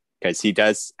Broker, because he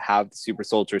does have the super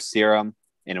soldier serum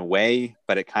in a way,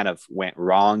 but it kind of went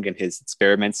wrong in his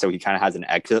experiments. So he kind of has an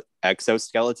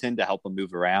exoskeleton to help him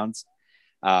move around.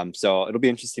 So it'll be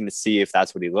interesting to see if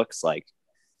that's what he looks like,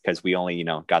 because we only,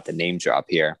 got the name drop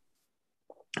here.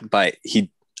 But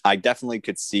I definitely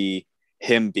could see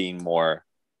him being more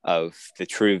of the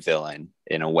true villain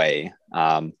in a way.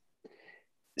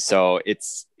 So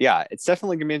it's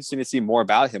definitely gonna be interesting to see more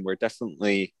about him. We're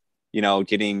definitely,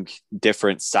 getting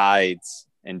different sides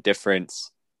and different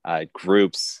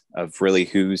groups of really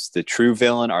who's the true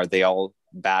villain. Are they all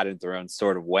bad in their own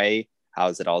sort of way? How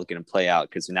is it all going to play out?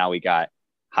 Because now we got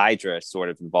Hydra sort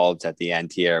of involved at the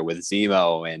end here with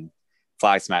Zemo and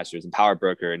Flag Smashers and Power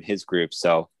Broker and his group.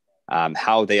 So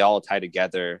how they all tie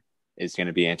together is going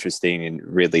to be interesting, and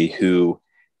really who,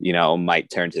 might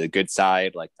turn to the good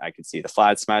side. Like I could see the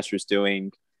Flag Smashers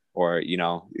doing, or,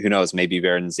 who knows, maybe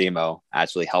Baron Zemo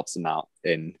actually helps him out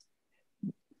and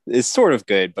is sort of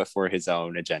good, but for his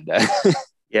own agenda.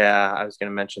 Yeah, I was going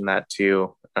to mention that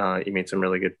too. You made some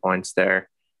really good points there.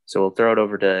 So we'll throw it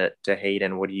over to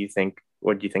Hayden. What do you think?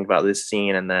 What do you think about this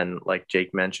scene? And then, like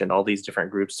Jake mentioned, all these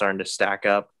different groups starting to stack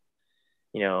up.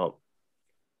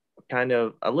 Kind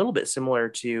of a little bit similar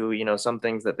to some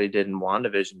things that they did in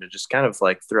WandaVision to just kind of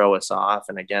like throw us off.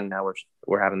 And again, now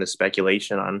we're having this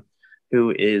speculation on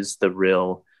who is the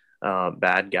real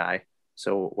bad guy.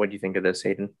 So what do you think of this,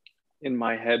 Hayden? In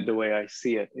my head, the way I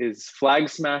see it is Flag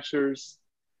Smashers,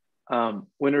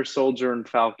 Winter Soldier and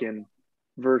Falcon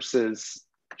versus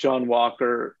John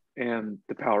Walker and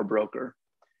the Power Broker.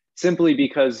 Simply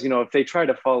because, if they try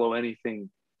to follow anything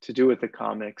to do with the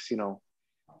comics,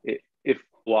 if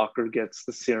Walker gets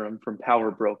the serum from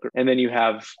Power Broker, and then you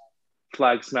have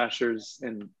Flag Smashers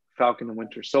and Falcon and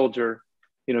Winter Soldier,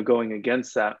 going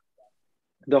against that,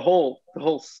 the whole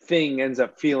thing ends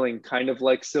up feeling kind of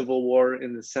like Civil War,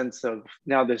 in the sense of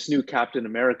now this new Captain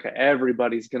America,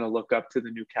 everybody's going to look up to the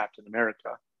new Captain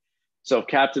America. So if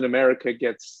Captain America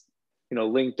gets,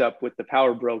 linked up with the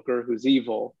Power Broker, who's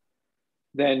evil,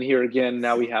 then here again,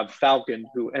 now we have Falcon,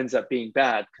 who ends up being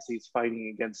bad because he's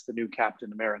fighting against the new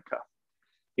Captain America.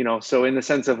 So in the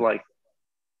sense of like,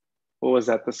 what was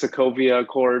that? The Sokovia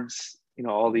Accords,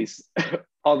 all these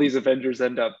Avengers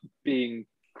end up being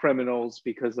criminals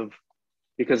because of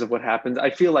what happens.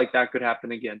 I feel like that could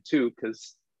happen again too,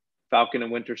 because Falcon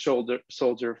and Winter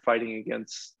Soldier fighting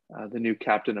against the new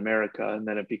Captain America, and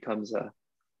then it becomes a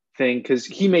thing because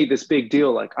he made this big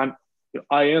deal like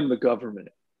I am the government,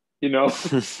 and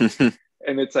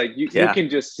it's like you can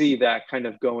just see that kind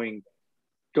of going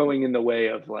in the way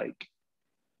of like,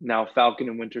 now Falcon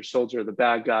and Winter Soldier are the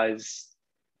bad guys,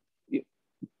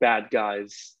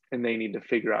 and they need to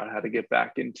figure out how to get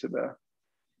back into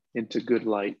good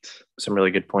light. Some really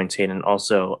good points, Hayden.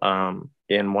 Also,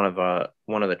 in one of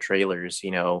the trailers,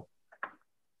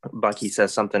 Bucky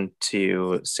says something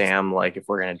to Sam like, if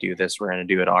we're going to do this, we're going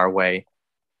to do it our way.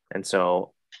 And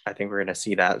so I think we're going to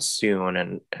see that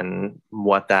soon, and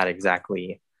what that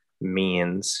exactly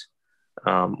means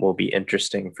will be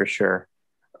interesting for sure.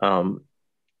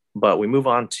 But we move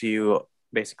on to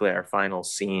basically our final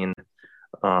scene,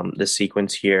 the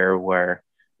sequence here where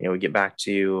we get back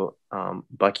to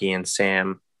Bucky and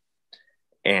Sam,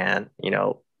 and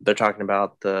they're talking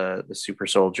about the super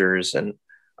soldiers, and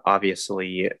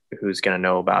obviously who's going to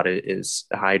know about it is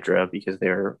Hydra, because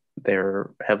they're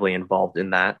heavily involved in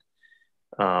that,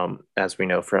 as we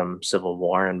know from Civil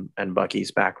War and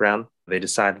Bucky's background. They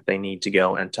decide that they need to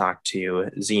go and talk to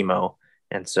Zemo,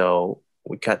 and so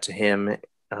we cut to him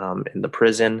in the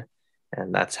prison,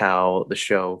 and that's how the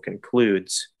show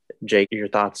concludes. Jake, your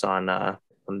thoughts on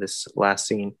this last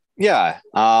scene? Yeah,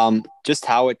 just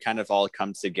how it kind of all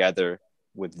comes together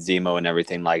with Zemo and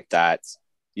everything like that.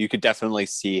 You could definitely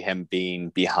see him being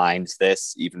behind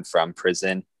this, even from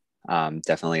prison.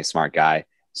 Definitely a smart guy.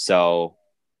 So,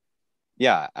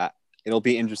 yeah, it'll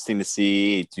be interesting to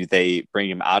see, do they bring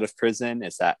him out of prison?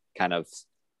 Is that kind of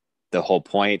the whole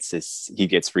point, is he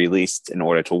gets released in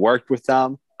order to work with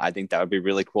them? I think that would be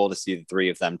really cool to see the three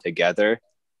of them together,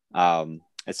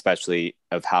 especially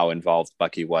of how involved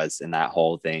Bucky was in that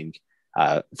whole thing.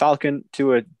 Falcon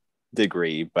to a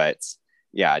degree, but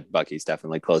yeah, Bucky's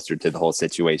definitely closer to the whole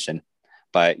situation.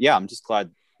 But yeah, I'm just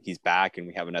glad he's back and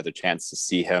we have another chance to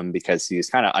see him, because he was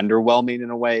kind of underwhelming in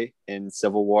a way in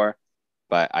Civil War.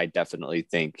 But I definitely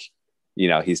think,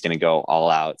 he's going to go all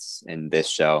out in this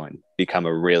show and become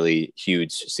a really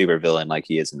huge supervillain like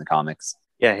he is in the comics.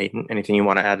 Yeah, Hayden, anything you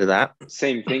want to add to that?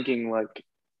 Same thinking. Like,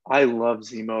 I love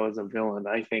Zemo as a villain.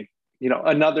 I think,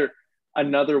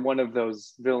 another one of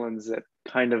those villains that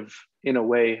kind of, in a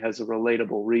way, has a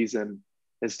relatable reason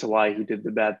as to why he did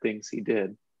the bad things he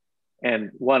did.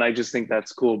 And one, I just think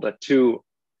that's cool. But two,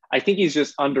 I think he's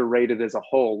just underrated as a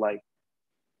whole. Like,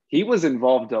 he was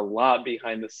involved a lot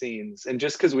behind the scenes. And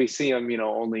just because we see him,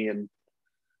 only in,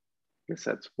 I guess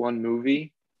that's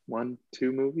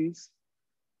two movies.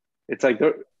 It's like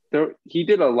he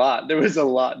did a lot. There was a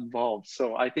lot involved.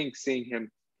 So I think seeing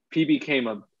him, if he became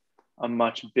a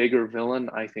much bigger villain,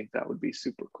 I think that would be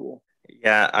super cool.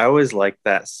 Yeah, I always liked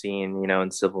that scene,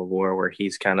 in Civil War where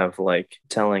he's kind of like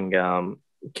telling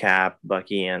Cap,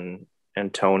 Bucky, and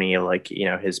Tony, like,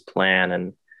 his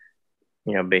plan,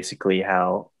 and basically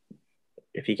how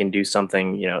if he can do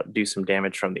something, do some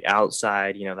damage from the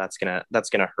outside, that's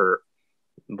gonna hurt.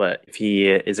 But if he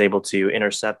is able to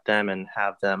intercept them and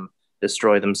have them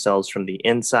destroy themselves from the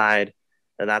inside,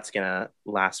 then that's gonna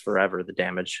last forever. The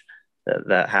damage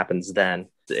that happens then.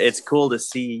 It's cool to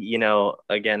see,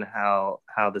 again, how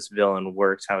this villain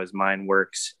works, how his mind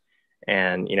works,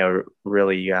 and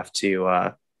really you have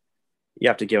to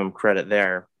give him credit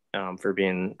there for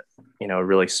being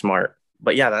really smart.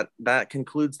 But yeah, that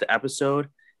concludes the episode,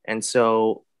 and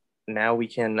so now we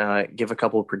can give a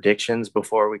couple of predictions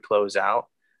before we close out.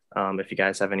 If you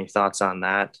guys have any thoughts on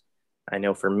that. I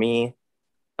know for me,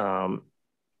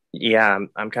 yeah,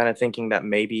 I'm kind of thinking that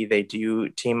maybe they do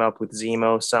team up with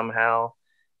Zemo somehow.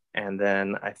 And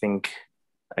then I think,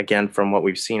 again, from what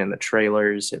we've seen in the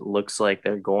trailers, it looks like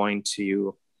they're going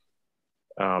to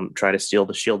try to steal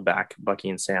the shield back. Bucky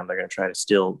and Sam, they're going to try to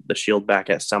steal the shield back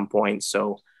at some point.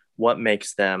 So what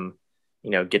makes them,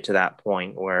 get to that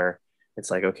point where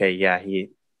it's like, okay, yeah,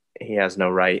 he has no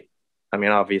right. I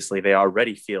mean, obviously they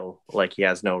already feel like he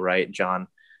has no right, John,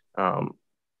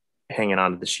 hanging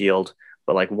on to the shield,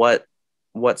 but like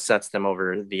what sets them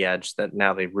over the edge that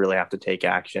now they really have to take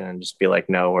action and just be like,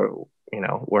 no,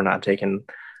 we're not taking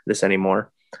this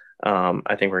anymore.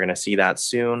 I think we're going to see that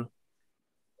soon,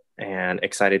 and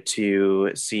excited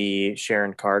to see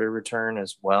Sharon Carter return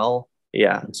as well.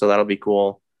 Yeah, so that'll be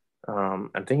cool. I'm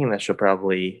thinking that she'll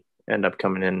probably end up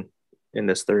coming in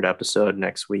this third episode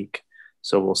next week,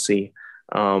 so we'll see.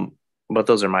 But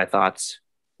those are my thoughts.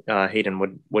 Hayden,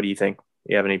 what do you think?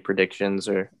 You have any predictions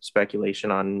or speculation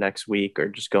on next week or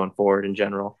just going forward in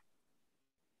general?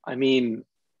 I mean,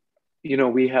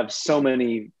 we have so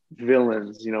many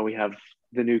villains. We have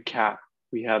the new Cap,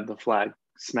 we have the Flag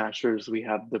Smashers, we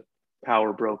have the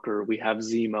Power Broker, we have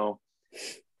Zemo.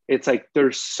 It's like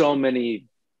there's so many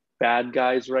bad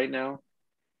guys right now.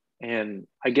 And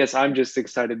I guess I'm just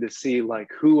excited to see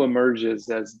like who emerges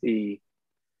as the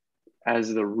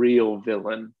real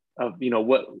villain of,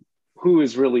 who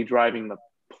is really driving the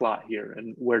plot here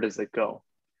and where does it go?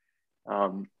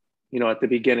 At the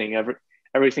beginning,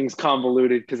 everything's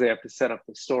convoluted because they have to set up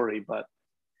the story. But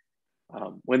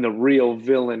when the real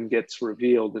villain gets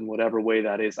revealed in whatever way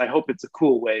that is, I hope it's a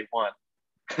cool way, one.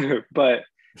 but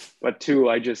two,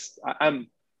 I'm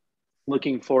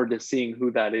looking forward to seeing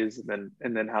who that is and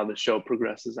then how the show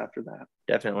progresses after that.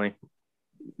 Definitely.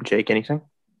 Jake, anything?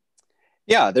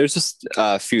 Yeah, there's just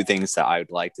a few things that I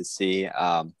would like to see.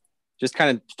 Just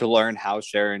kind of to learn how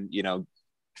Sharon,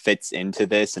 fits into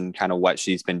this and kind of what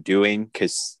she's been doing.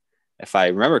 Because if I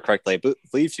remember correctly, I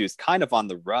believe she was kind of on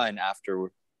the run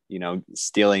after,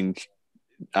 stealing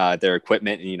their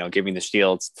equipment and, giving the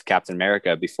shields to Captain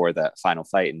America before the final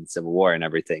fight in Civil War and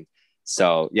everything.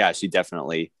 So, yeah, she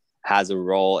definitely has a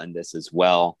role in this as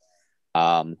well.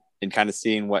 And kind of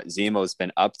seeing what Zemo's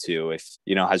been up to, if,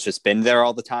 has just been there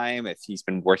all the time, if he's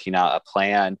been working out a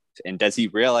plan, and does he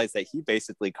realize that he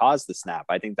basically caused the snap?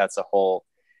 I think that's a whole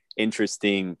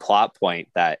interesting plot point,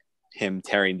 that him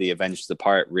tearing the Avengers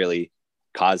apart really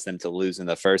caused them to lose in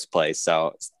the first place.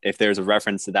 So if there's a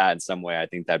reference to that in some way, I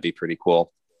think that'd be pretty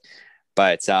cool.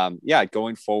 But yeah,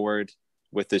 going forward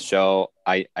with the show,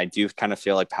 I do kind of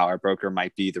feel like Power Broker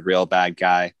might be the real bad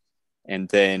guy. And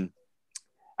then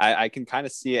I can kind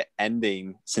of see it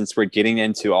ending, since we're getting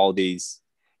into all these,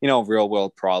 real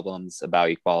world problems about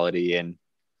equality and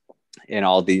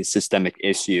all these systemic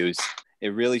issues. It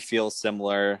really feels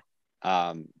similar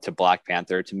to Black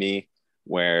Panther to me,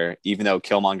 where even though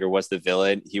Killmonger was the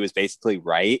villain, he was basically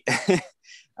right.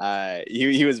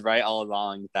 He was right all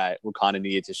along that Wakanda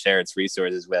needed to share its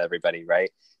resources with everybody,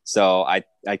 right? So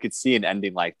I could see an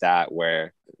ending like that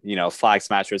where, you know, Flag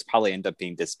Smashers probably end up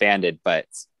being disbanded, but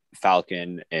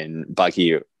Falcon and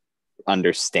Bucky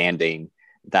understanding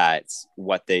that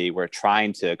what they were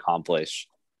trying to accomplish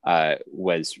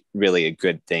was really a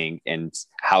good thing, and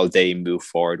how they move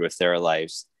forward with their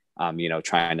lives, you know,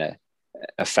 trying to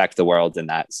affect the world in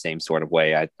that same sort of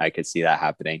way. I could see that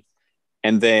happening.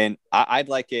 And then I'd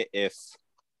like it if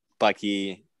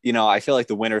Bucky, you know, I feel like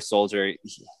the Winter Soldier,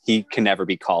 he can never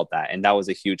be called that. And that was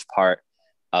a huge part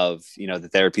of, you know, the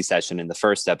therapy session in the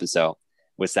first episode,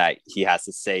 was that he has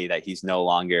to say that he's no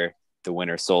longer the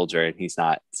Winter Soldier and he's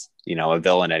not, you know, a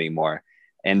villain anymore.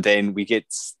 And then we get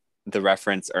the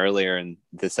reference earlier in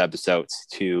this episode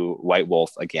to White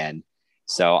Wolf again.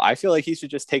 So I feel like he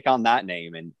should just take on that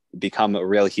name and become a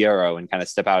real hero and kind of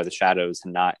step out of the shadows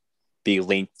and not be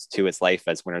linked to his life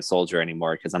as Winter Soldier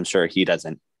anymore, because I'm sure he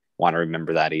doesn't want to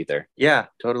remember that either. Yeah,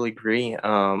 totally agree.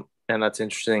 And that's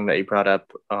interesting that you brought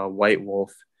up White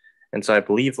Wolf. And so I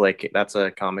believe like that's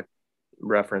a comic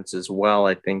reference as well.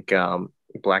 I think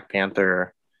Black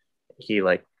Panther, he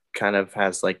like kind of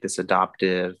has like this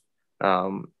adoptive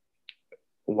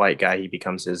white guy. He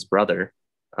becomes his brother,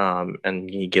 and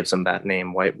he gives him that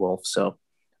name, White Wolf. So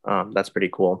that's pretty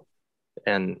cool.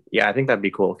 And yeah, I think that'd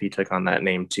be cool if he took on that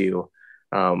name too.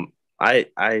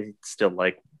 I still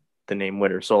like the name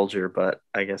Winter Soldier, but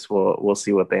I guess we'll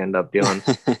see what they end up doing.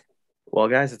 Well,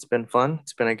 guys, it's been fun.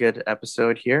 It's been a good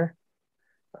episode here.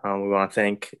 We want to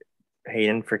thank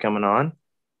Hayden for coming on.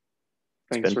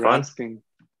 Thanks for asking.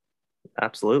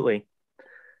 Absolutely.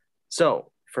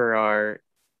 So for our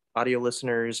audio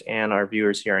listeners and our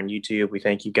viewers here on YouTube, we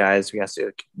thank you guys. We ask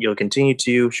that you'll continue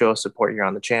to show us support here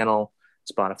on the channel,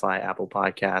 Spotify, Apple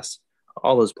Podcasts,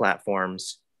 all those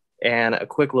platforms. And a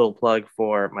quick little plug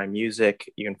for my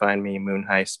music. You can find me Moon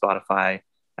Heist, Spotify,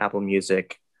 Apple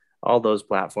Music, all those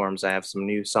platforms. I have some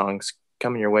new songs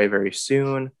coming your way very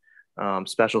soon.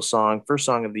 Special song, first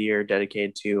song of the year,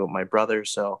 dedicated to my brother.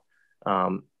 So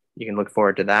you can look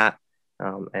forward to that.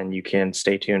 And you can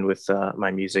stay tuned with my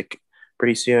music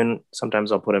pretty soon.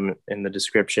 Sometimes I'll put them in the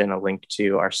description, a link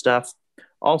to our stuff.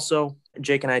 Also,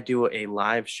 Jake and I do a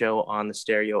live show on the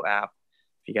Stereo app.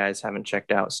 If you guys haven't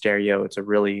checked out Stereo, it's a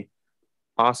really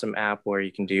awesome app where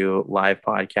you can do live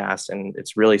podcasts, and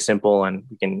it's really simple, and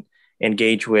you can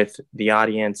engage with the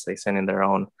audience. They send in their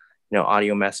own, you know,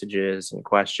 audio messages and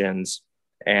questions,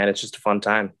 and it's just a fun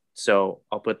time. So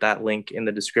I'll put that link in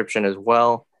the description as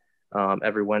well.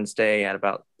 Every Wednesday at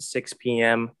about 6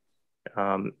 p.m.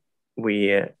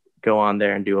 We go on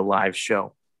there and do a live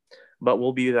show. But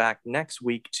we'll be back next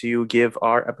week to give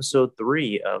our episode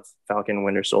 3 of Falcon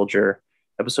Winter Soldier,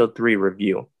 episode 3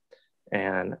 review.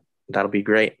 And that'll be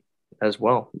great as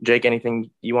well. Jake,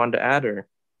 anything you wanted to add, or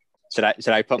should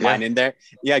I put mine in there?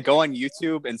 Yeah, go on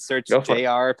YouTube and search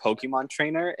JR Pokemon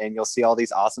Trainer, and you'll see all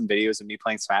these awesome videos of me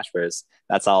playing Smash Bros.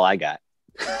 That's all I got.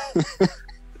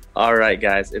 All right,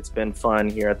 guys, it's been fun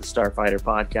here at the Starfighter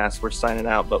Podcast. We're signing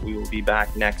out, but we will be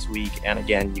back next week. And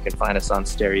again, you can find us on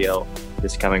Stereo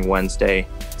this coming Wednesday,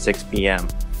 6 p.m.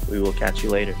 We will catch you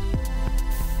later.